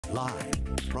Live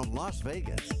from Las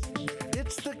Vegas,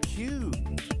 it's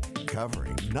theCUBE,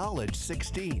 covering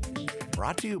Knowledge16,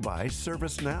 brought to you by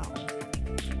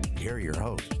ServiceNow. Here are your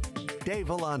hosts, Dave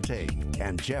Vellante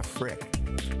and Jeff Frick.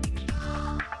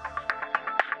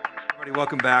 Everybody,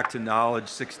 welcome back to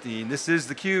Knowledge16. This is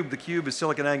theCUBE. theCUBE is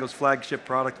SiliconAngle's flagship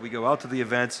product. We go out to the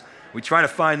events, we try to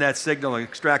find that signal and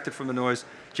extract it from the noise.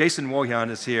 Jason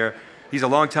Wojahn is here. He's a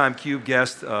longtime CUBE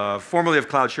guest, formerly of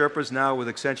Cloud Sherpas, now with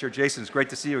Accenture. Jason, it's great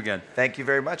to see you again. Thank you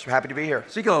very much, I'm happy to be here.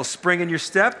 So you got a little spring in your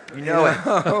step. You know it.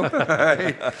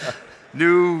 Right.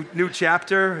 New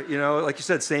chapter, like you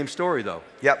said, same story though.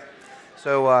 Yep.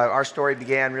 So our story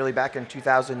began really back in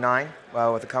 2009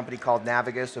 with a company called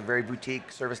Navigus, a very boutique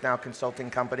ServiceNow consulting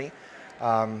company.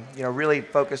 Really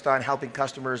focused on helping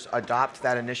customers adopt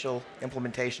that initial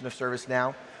implementation of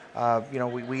ServiceNow.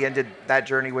 We ended that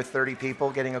journey with 30 people,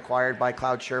 getting acquired by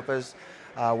Cloud Sherpas,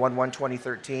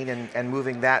 1/1/2013, and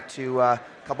moving that to a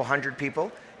couple hundred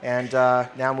people, and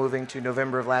now moving to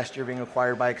November of last year, being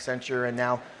acquired by Accenture, and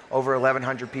now over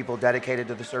 1,100 people dedicated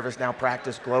to the ServiceNow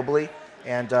practice globally,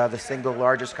 and the single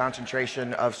largest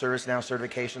concentration of ServiceNow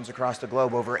certifications across the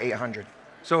globe, over 800.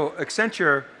 So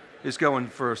Accenture is going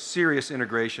for serious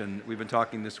integration. We've been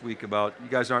talking this week about you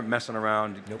guys aren't messing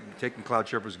around, taking Cloud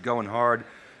Sherpas, going hard,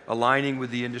 aligning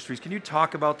with the industries. Can you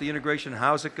talk about the integration?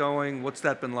 How's it going? What's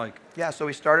that been like? Yeah, so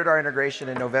we started our integration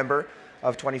in November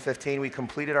of 2015. We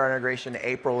completed our integration in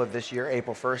April of this year,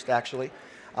 April 1st actually.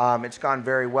 It's gone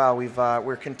very well.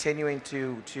 We're continuing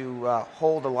to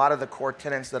hold a lot of the core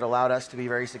tenets that allowed us to be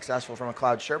very successful from a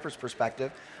Cloud Sherpas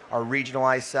perspective. Our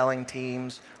regionalized selling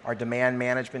teams, our demand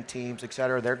management teams, et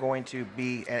cetera, they're going to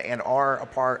be and are a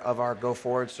part of our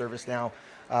go-forward ServiceNow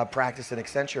practice at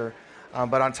Accenture.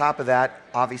 But on top of that,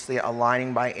 obviously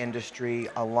aligning by industry,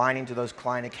 aligning to those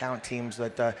client account teams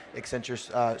that Accenture's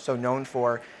so known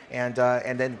for, and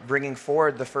then bringing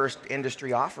forward the first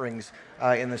industry offerings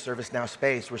in the ServiceNow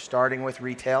space. We're starting with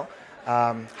retail,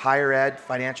 higher ed,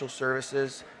 financial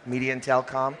services, media and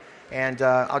telecom, and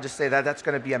I'll just say that that's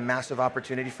going to be a massive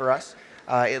opportunity for us.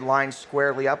 It lines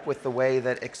squarely up with the way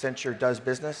that Accenture does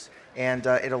business, and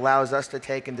it allows us to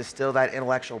take and distill that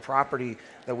intellectual property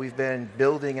that we've been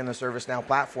building in the ServiceNow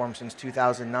platform since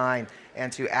 2009,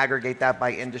 and to aggregate that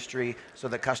by industry so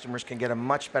that customers can get a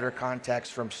much better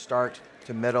context from start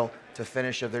to middle to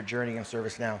finish of their journey in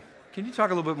ServiceNow. Can you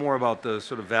talk a little bit more about the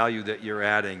sort of value that you're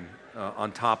adding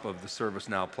on top of the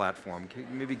ServiceNow platform? Can you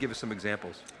maybe give us some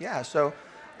examples? Yeah, so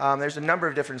there's a number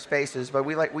of different spaces, but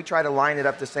we try to line it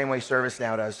up the same way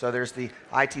ServiceNow does. So there's the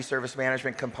IT service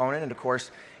management component, and of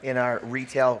course in our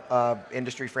retail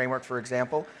industry framework, for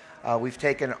example, we've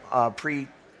taken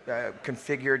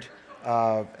pre-configured,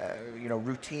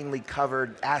 routinely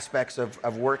covered aspects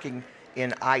of working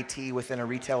in IT within a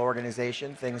retail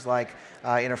organization, things like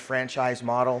in a franchise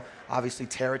model. Obviously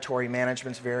territory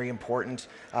management's very important,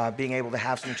 being able to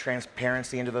have some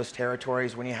transparency into those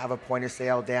territories when you have a point of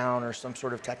sale down or some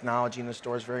sort of technology in the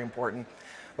store is very important.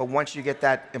 But once you get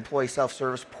that employee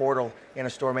self-service portal in a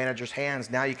store manager's hands,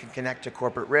 now you can connect to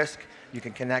corporate risk, you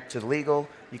can connect to legal,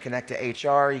 you connect to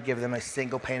HR, you give them a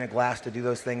single pane of glass to do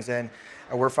those things in.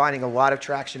 We're finding a lot of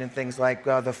traction in things like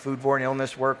the foodborne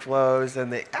illness workflows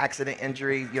and the accident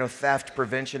injury, theft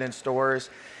prevention in stores.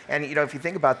 And if you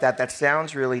think about that, that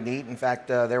sounds really neat. In fact,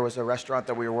 there was a restaurant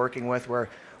that we were working with where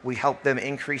we helped them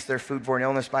increase their foodborne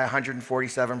illness by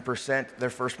 147% their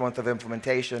first month of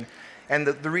implementation. And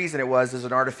the reason it was is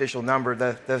an artificial number.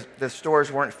 The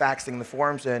stores weren't faxing the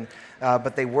forms in,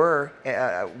 but they were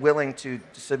willing to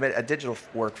submit a digital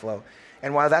workflow.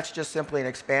 And while that's just simply an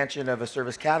expansion of a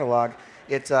service catalog,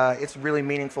 it's really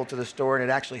meaningful to the store, and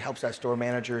it actually helps that store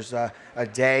manager's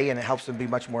day, and it helps them be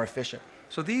much more efficient.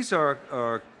 So these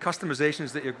are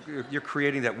customizations that you're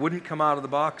creating that wouldn't come out of the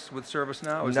box with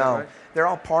ServiceNow, is that right? They're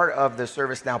all part of the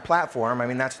ServiceNow platform. I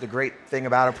mean, that's the great thing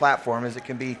about a platform, is it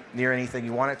can be near anything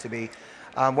you want it to be.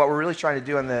 What we're really trying to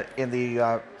do in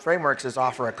the frameworks is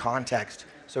offer a context.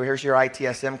 So here's your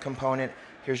ITSM component,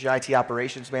 here's your IT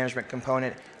operations management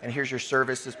component, and here's your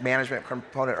services management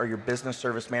component or your business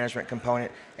service management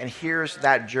component, and here's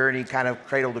that journey kind of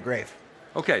cradle to grave.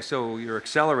 Okay, so you're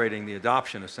accelerating the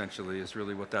adoption, essentially, is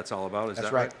really what that's all about, is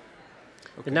that right?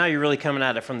 Okay. And now you're really coming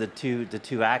at it from the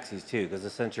two axes too, because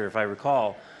Accenture, if I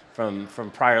recall, from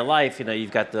prior life,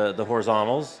 you've got the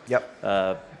horizontals. Yep.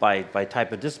 By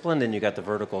type of discipline, then you got the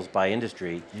verticals by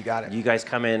industry. You got it. You guys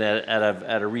come in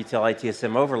at a retail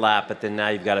ITSM overlap, but then now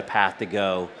you've got a path to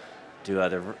go to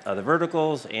other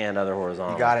verticals and other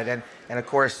horizontals. You got it, and of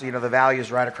course, the value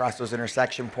is right across those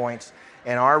intersection points.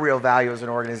 And our real value as an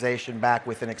organization back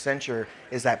within Accenture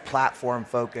is that platform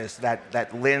focus,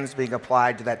 that lens being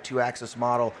applied to that two-axis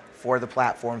model for the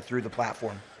platform, through the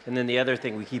platform. And then the other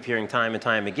thing we keep hearing time and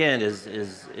time again is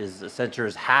Accenture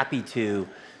is happy to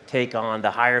take on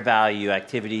the higher value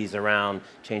activities around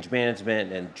change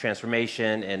management and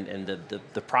transformation and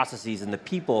the processes and the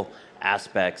people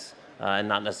aspects, and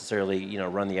not necessarily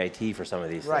run the IT for some of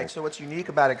these things. Right, so what's unique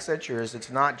about Accenture is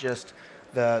it's not just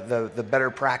the better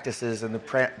practices and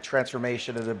the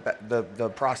transformation and the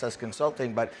process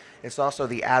consulting, but it's also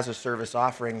the as-a-service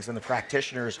offerings and the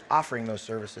practitioners offering those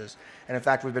services. And in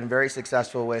fact, we've been very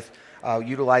successful with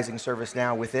utilizing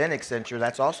ServiceNow within Accenture.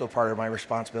 That's also part of my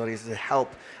responsibilities, is to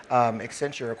help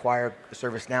Accenture acquire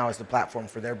ServiceNow as the platform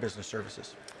for their business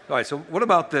services. All right, so what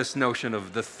about this notion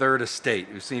of the third estate?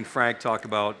 We've seen Frank talk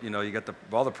about, you got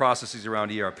all the processes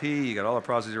around ERP, you got all the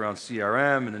processes around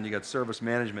CRM, and then you got service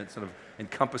management sort of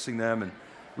encompassing them and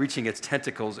reaching its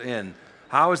tentacles in.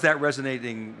 How is that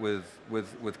resonating with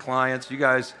clients? You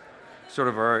guys sort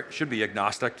of should be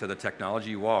agnostic to the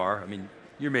technology you are. I mean,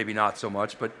 you're maybe not so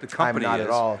much, but the company is. I'm not at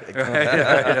all.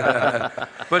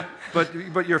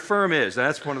 But your firm is, and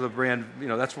that's one of the brand,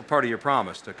 that's part of your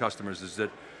promise to customers, is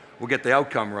that we'll get the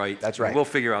outcome right. That's right. We'll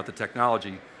figure out the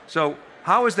technology. So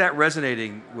how is that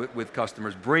resonating with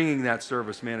customers, bringing that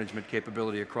service management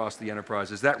capability across the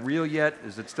enterprise? Is that real yet?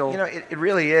 Is it still? It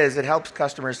really is. It helps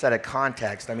customers set a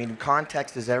context. I mean,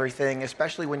 context is everything,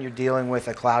 especially when you're dealing with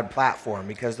a cloud platform,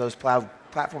 because those cloud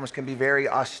platforms can be very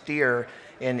austere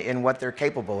in what they're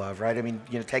capable of, right? I mean,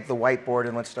 take the whiteboard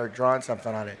and let's start drawing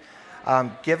something on it.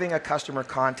 Giving a customer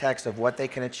context of what they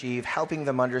can achieve, helping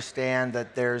them understand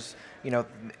that there's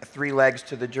 3 legs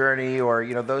to the journey, or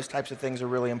those types of things are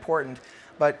really important.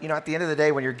 But at the end of the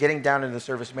day, when you're getting down into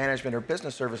service management or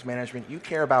business service management, you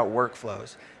care about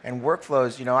workflows. And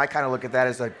workflows, I kind of look at that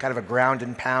as a kind of a ground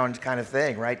and pound kind of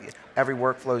thing, right? Every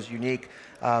workflow is unique.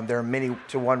 There are many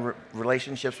to-one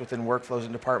relationships within workflows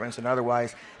and departments and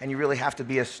otherwise, and you really have to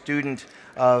be a student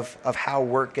of how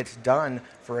work gets done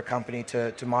for a company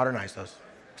to modernize those.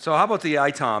 So how about the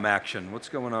ITOM action? What's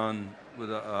going on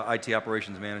with IT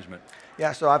operations management?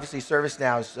 Yeah, so obviously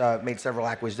ServiceNow's made several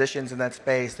acquisitions in that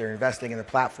space. They're investing in the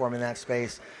platform in that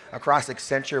space. Across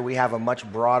Accenture, we have a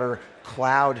much broader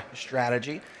cloud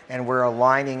strategy, and we're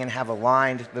aligning and have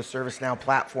aligned the ServiceNow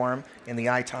platform in the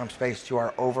ITOM space to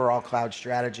our overall cloud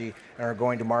strategy, and are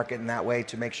going to market in that way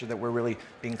to make sure that we're really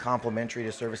being complementary to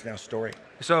ServiceNow's story.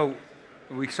 So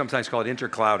we sometimes call it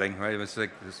interclouding, right? It's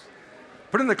like this.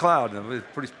 Put it in the cloud.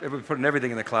 Everybody's putting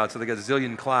everything in the cloud, so they got a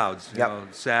zillion clouds,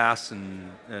 SaaS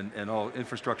and all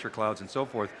infrastructure clouds and so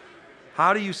forth.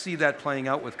 How do you see that playing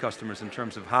out with customers in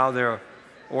terms of how they're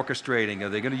orchestrating? Are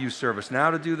they going to use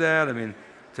ServiceNow to do that? I mean,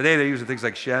 today they're using things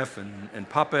like Chef and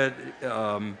Puppet.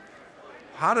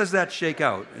 How does that shake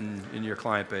out in your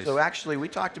client base? So actually, we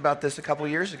talked about this a couple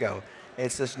years ago.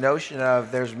 It's this notion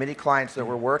of there's many clients that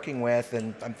we're working with,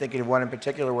 and I'm thinking of one in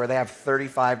particular where they have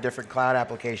 35 different cloud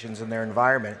applications in their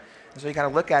environment. And so you kind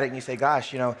of look at it and you say,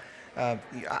 gosh, I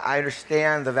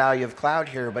understand the value of cloud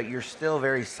here, but you're still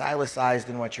very silicized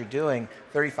in what you're doing.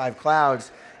 35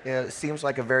 clouds, it seems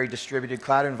like a very distributed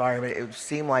cloud environment. It would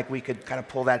seem like we could kind of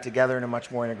pull that together in a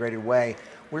much more integrated way.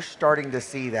 We're starting to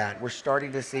see that. We're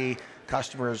starting to see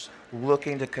customers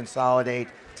looking to consolidate,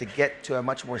 to get to a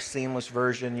much more seamless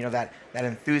version. That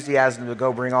enthusiasm to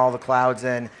go bring all the clouds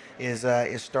in is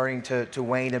starting to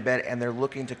wane a bit, and they're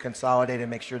looking to consolidate and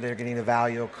make sure they're getting the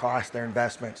value across their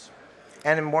investments.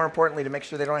 And more importantly, to make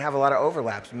sure they don't have a lot of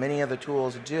overlaps. Many of the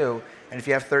tools do, and if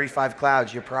you have 35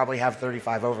 clouds, you probably have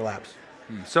 35 overlaps.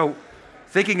 So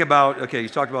thinking about, okay, you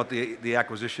talked about the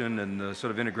acquisition and the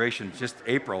sort of integration, just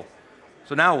April.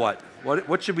 So now what?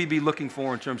 What should we be looking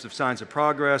for in terms of signs of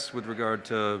progress with regard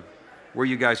to where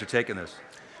you guys are taking this?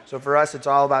 So for us, it's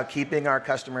all about keeping our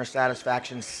customer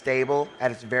satisfaction stable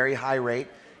at its very high rate.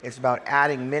 It's about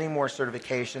adding many more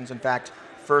certifications. In fact,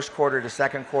 first quarter to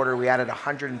second quarter, we added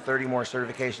 130 more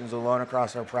certifications alone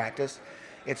across our practice.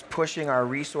 It's pushing our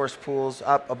resource pools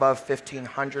up above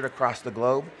 1,500 across the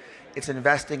globe. It's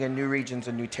investing in new regions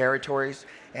and new territories,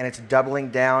 and it's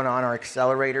doubling down on our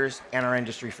accelerators and our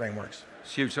industry frameworks.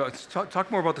 Huge. So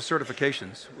talk more about the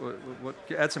certifications.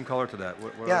 Add some color to that.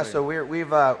 Yeah, so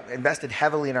we've invested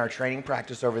heavily in our training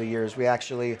practice over the years. We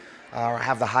actually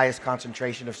have the highest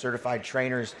concentration of certified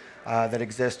trainers that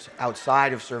exist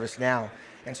outside of ServiceNow.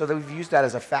 And so we've used that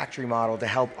as a factory model to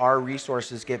help our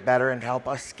resources get better and to help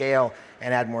us scale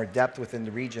and add more depth within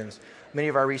the regions. Many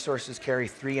of our resources carry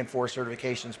 3 and 4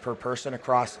 certifications per person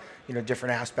across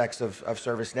different aspects of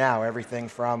ServiceNow, everything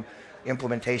from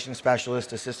implementation specialist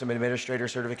to system administrator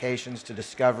certifications to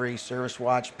discovery, service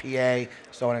watch, PA,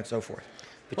 so on and so forth.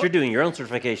 But you're doing your own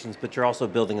certifications, but you're also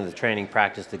building the training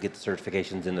practice to get the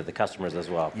certifications into the customers as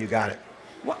well. You got it.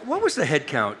 What was the head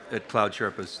count at Cloud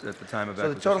Sherpas at the time of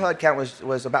acquisition? So the total head count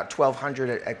was about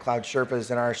 1,200 at Cloud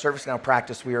Sherpas. In our ServiceNow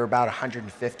practice, we were about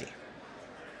 150.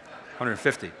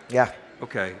 150? Yeah.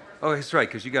 Okay. Oh, that's right,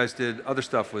 because you guys did other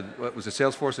stuff with, what was it,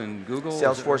 Salesforce and Google?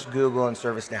 Salesforce, Google, and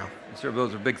ServiceNow.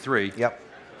 Those are big three. Yep.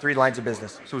 3 lines of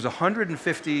business. So it was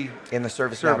 150 in the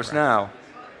ServiceNow. Now.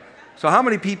 So how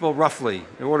many people, roughly,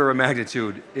 in order of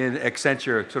magnitude, in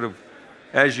Accenture, sort of,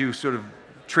 as you sort of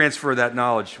transfer that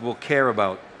knowledge, will care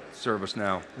about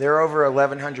ServiceNow? There are over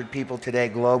 1,100 people today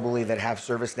globally that have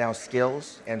ServiceNow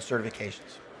skills and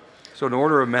certifications. So an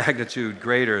order of magnitude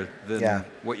greater than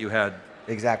what you had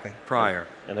exactly prior.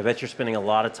 And I bet you're spending a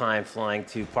lot of time flying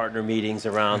to partner meetings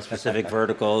around specific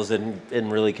verticals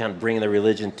and really kind of bringing the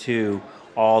religion to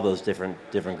all those different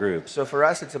groups. So for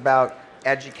us, it's about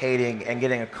educating and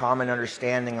getting a common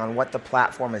understanding on what the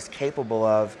platform is capable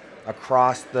of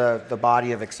across the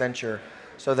body of Accenture,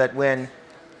 so that when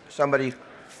somebody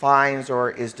finds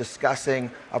or is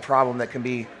discussing a problem that can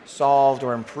be solved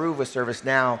or improved with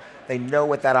ServiceNow, they know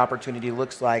what that opportunity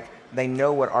looks like, they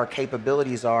know what our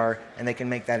capabilities are, and they can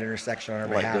make that intersection on our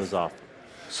behalf. Light goes off.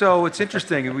 So it's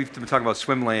interesting, we've been talking about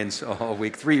swim lanes all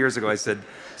week. 3 years ago I said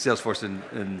Salesforce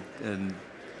and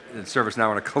ServiceNow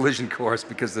on a collision course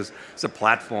because it's a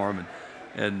platform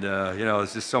and you know,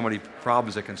 there's just so many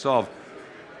problems it can solve.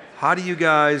 How do you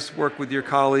guys work with your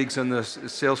colleagues on the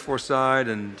Salesforce side,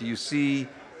 and do you see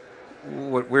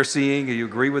what we're seeing? Do you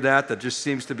agree with that? That just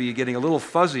seems to be getting a little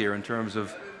fuzzier in terms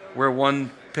of where one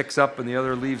picks up and the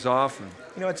other leaves off.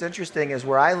 You know, what's interesting is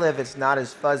where I live, it's not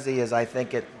as fuzzy as I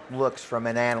think it looks from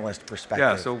an analyst perspective.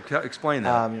 Yeah, so explain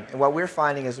that. And what we're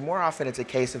finding is more often it's a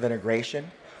case of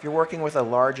integration. If you're working with a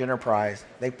large enterprise,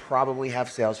 they probably have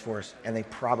Salesforce and they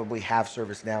probably have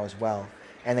ServiceNow as well.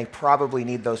 And they probably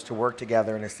need those to work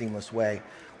together in a seamless way.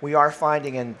 We are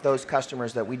finding in those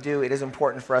customers that we do, it is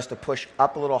important for us to push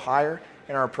up a little higher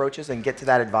in our approaches and get to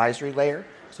that advisory layer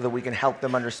so that we can help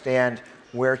them understand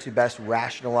where to best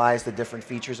rationalize the different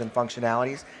features and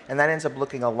functionalities. And that ends up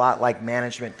looking a lot like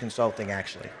management consulting,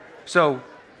 actually. So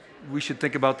we should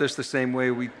think about this the same way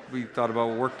we thought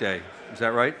about Workday. Is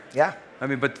that right? Yeah. I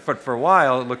mean, but for a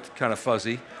while it looked kind of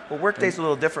fuzzy. Well, Workday's a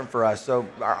little different for us. So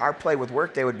our play with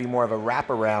Workday would be more of a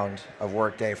wraparound of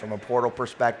Workday from a portal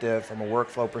perspective, from a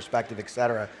workflow perspective, et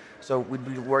cetera. So we'd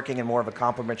be working in more of a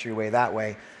complementary way that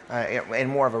way, and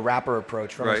more of a wrapper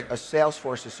approach. From a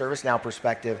Salesforce to ServiceNow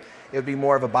perspective, it would be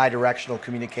more of a bidirectional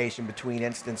communication between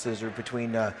instances or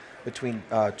between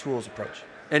tools approach.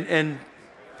 And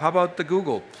how about the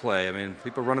Google play? I mean,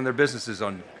 people running their businesses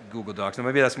on Google Docs. Now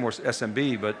maybe that's more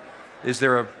SMB, but is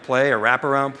there a play, a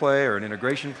wraparound play, or an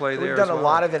integration play there? We've done a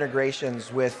lot of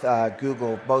integrations with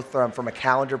Google, both from a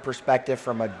calendar perspective,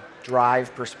 from a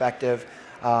Drive perspective,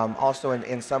 also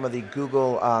in some of the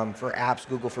Google for apps,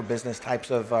 Google for business types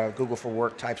of, Google for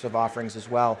work types of offerings as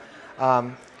well.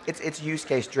 It's use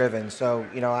case driven, so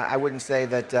you know I wouldn't say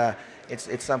that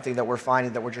it's something that we're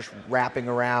finding that we're just wrapping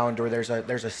around or there's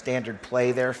a standard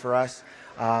play there for us.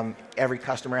 Every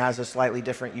customer has a slightly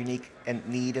different, unique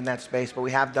need in that space, but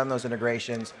we have done those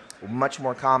integrations. Much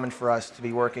more common for us to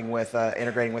be working with,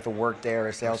 integrating with a Workday or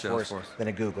a Salesforce than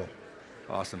a Google.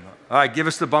 Awesome. All right, give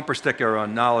us the bumper sticker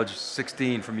on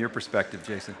Knowledge16 from your perspective,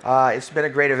 Jason. It's been a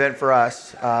great event for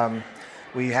us.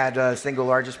 We had a single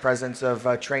largest presence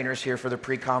of trainers here for the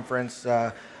pre-conference.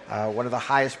 One of the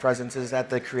highest presences at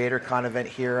the CreatorCon event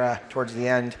here towards the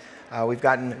end. We've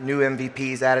gotten new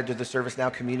MVPs added to the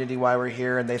ServiceNow community while we're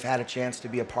here, and they've had a chance to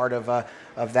be a part of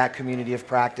that community of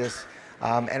practice.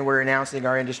 And we're announcing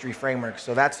our industry framework.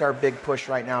 So that's our big push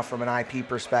right now from an IP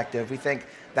perspective. We think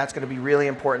that's going to be really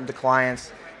important to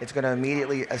clients. It's going to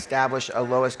immediately establish a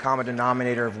lowest common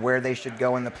denominator of where they should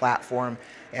go in the platform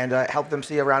and help them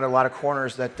see around a lot of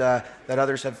corners that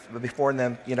others have before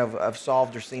them, you know, have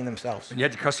solved or seen themselves. And you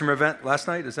had your customer event last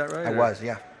night, is that right? I was,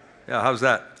 yeah. Yeah, how's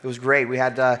that? It was great. We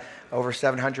had over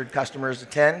 700 customers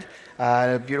attend,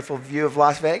 a beautiful view of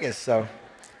Las Vegas. So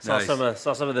nice.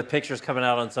 Saw some of the pictures coming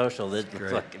out on social. It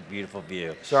looks like a beautiful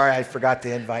view. Sorry, I forgot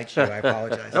to invite you. I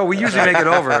apologize. No, we usually make it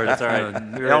over. That's all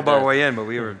right. We elbowed our way in, but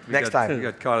we got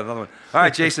caught another one. All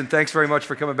right, Jason, thanks very much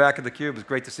for coming back at theCUBE. It was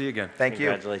great to see you again. Thank you.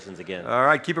 Congratulations again. All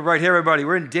right, keep it right here, everybody.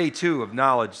 We're in day 2 of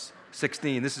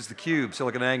Knowledge16. This is theCUBE,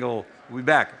 SiliconAngle. We'll be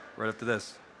back right after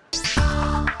this.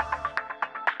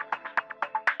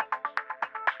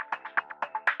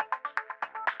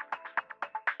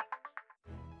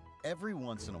 Every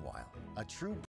once in a while, a true